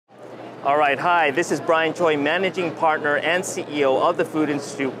All right, hi, this is Brian Choi, Managing Partner and CEO of the Food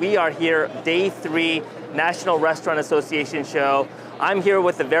Institute. We are here, Day 3, National Restaurant Association Show. I'm here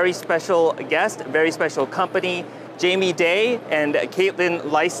with a very special guest, a very special company, Jamie Day and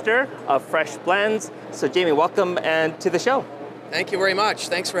Caitlin Leister of Fresh Blends. So Jamie, welcome to the show. Thank you very much.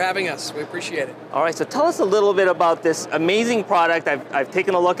 Thanks for having us. We appreciate it. All right, so tell us a little bit about this amazing product. I've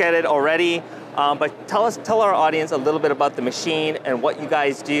taken a look at it already. But tell our audience a little bit about the machine and what you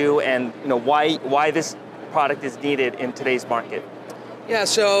guys do, and why this product is needed in today's market. Yeah,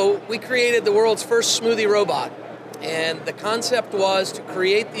 so we created the world's first smoothie robot, and the concept was to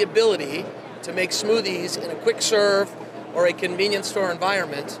create the ability to make smoothies in a quick serve or a convenience store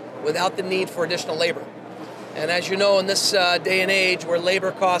environment without the need for additional labor. And as you know, in this day and age where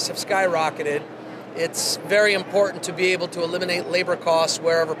labor costs have skyrocketed, it's very important to be able to eliminate labor costs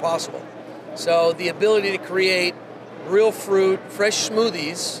wherever possible. So the ability to create real fruit, fresh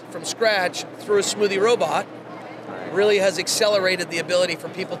smoothies from scratch through a smoothie robot really has accelerated the ability for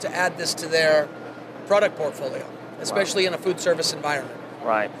people to add this to their product portfolio, especially in a food service environment.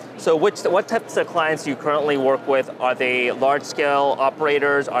 Right. So what types of clients do you currently work with? Are they large-scale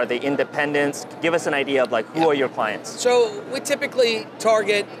operators? Are they independents? Give us an idea of who are your clients? So we typically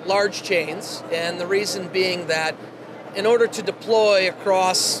target large chains, and the reason being that in order to deploy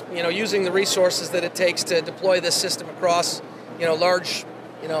across, using the resources that it takes to deploy this system across, large,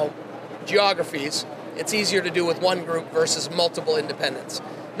 geographies, it's easier to do with one group versus multiple independents.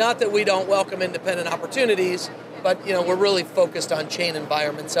 Not that we don't welcome independent opportunities, but we're really focused on chain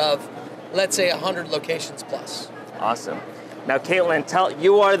environments of, let's say, 100 locations plus. Awesome. Now, Caitlin,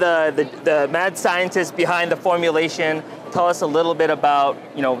 you are the mad scientist behind the formulation. Tell us a little bit about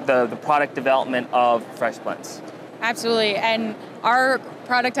the product development of Fresh Blends. Absolutely, and our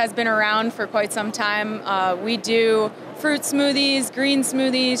product has been around for quite some time. We do fruit smoothies, green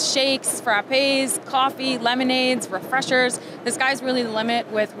smoothies, shakes, frappes, coffee, lemonades, refreshers. The sky's really the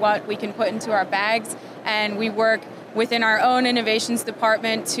limit with what we can put into our bags, and we work within our own innovations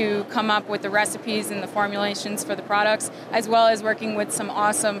department to come up with the recipes and the formulations for the products, as well as working with some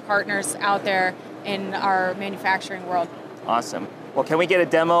awesome partners out there in our manufacturing world. Awesome. Well, can we get a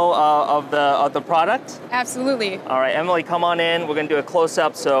demo of the product? Absolutely. All right, Emily, come on in. We're going to do a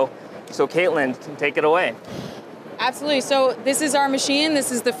close-up. So Caitlin, take it away. Absolutely. So this is our machine. This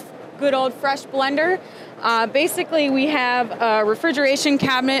is the good old Fresh Blender. Basically, we have a refrigeration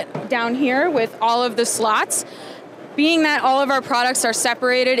cabinet down here with all of the slots. Being that all of our products are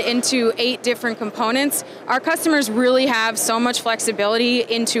separated into 8 different components, our customers really have so much flexibility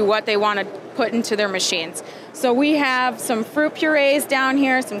into what they want to put into their machines. So we have some fruit purees down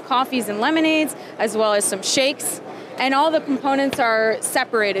here, some coffees and lemonades, as well as some shakes. And all the components are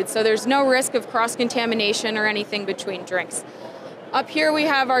separated, so there's no risk of cross-contamination or anything between drinks. Up here we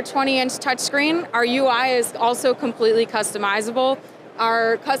have our 20-inch touchscreen. Our UI is also completely customizable.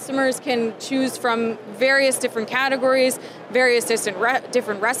 Our customers can choose from various different categories, various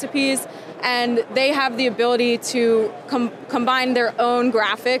different recipes, and they have the ability to combine their own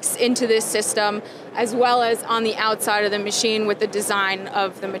graphics into this system, as well as on the outside of the machine with the design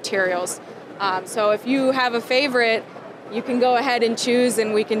of the materials. So if you have a favorite, you can go ahead and choose,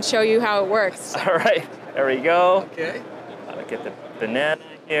 and we can show you how it works. All right, there we go. Okay. I'll get the banana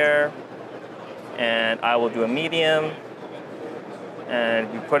here, and I will do a medium.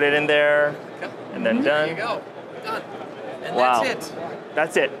 And you put it in there, and then done. There you go, done. And wow. that's it.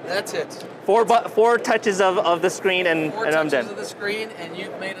 That's it. That's it. Four touches of the screen, and I'm done. 4 touches of the screen, and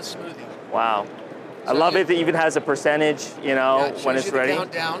you've made a smoothie. Wow. I love it. It even has a percentage, it when it's shows you ready. The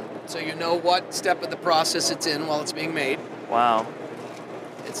countdown, so you know what step of the process it's in while it's being made. Wow.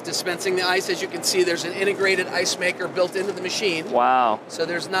 It's dispensing the ice. As you can see, there's an integrated ice maker built into the machine. Wow. So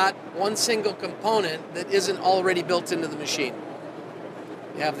there's not one single component that isn't already built into the machine.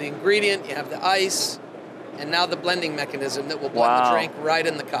 You have the ingredient, you have the ice, and now the blending mechanism that will blend the drink right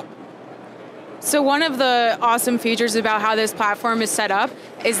in the cup. So one of the awesome features about how this platform is set up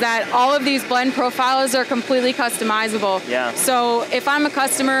is that all of these blend profiles are completely customizable. Yeah. So if I'm a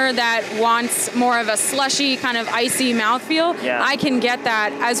customer that wants more of a slushy, kind of icy mouthfeel, I can get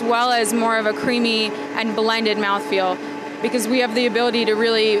that, as well as more of a creamy and blended mouthfeel, because we have the ability to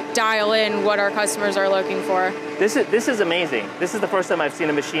really dial in what our customers are looking for. This is amazing. This is the first time I've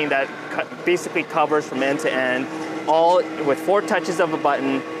seen a machine that basically covers from end to end, all with 4 touches of a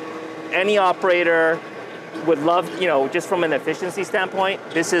button. Any operator would love, just from an efficiency standpoint,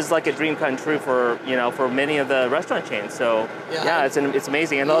 this is like a dream come true for, for many of the restaurant chains. So yeah, it's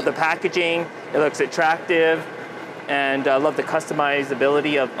amazing. And all the packaging, it looks attractive. and I love the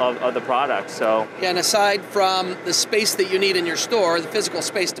customizability of the product. So yeah, and aside from the space that you need in your store, the physical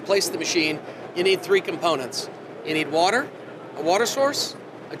space to place the machine, you need 3 components. You need water, a water source,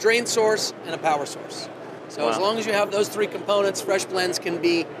 a drain source, and a power source. So as long as you have those 3 components, Fresh Blends can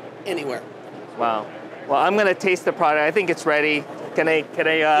be anywhere. Wow. Well, I'm going to taste the product. I think it's ready. Can I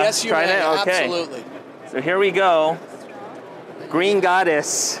yes, you try may. it? Okay. Absolutely. So here we go. Green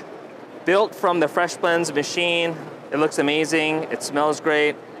Goddess, built from the Fresh Blends machine. It looks amazing. It smells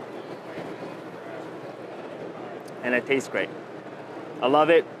great. And it tastes great. I love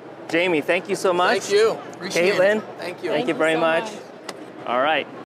it. Jamie, thank you so much. Thank you. Appreciate Caitlin, it. Thank you. Thank you very so much. much. All right.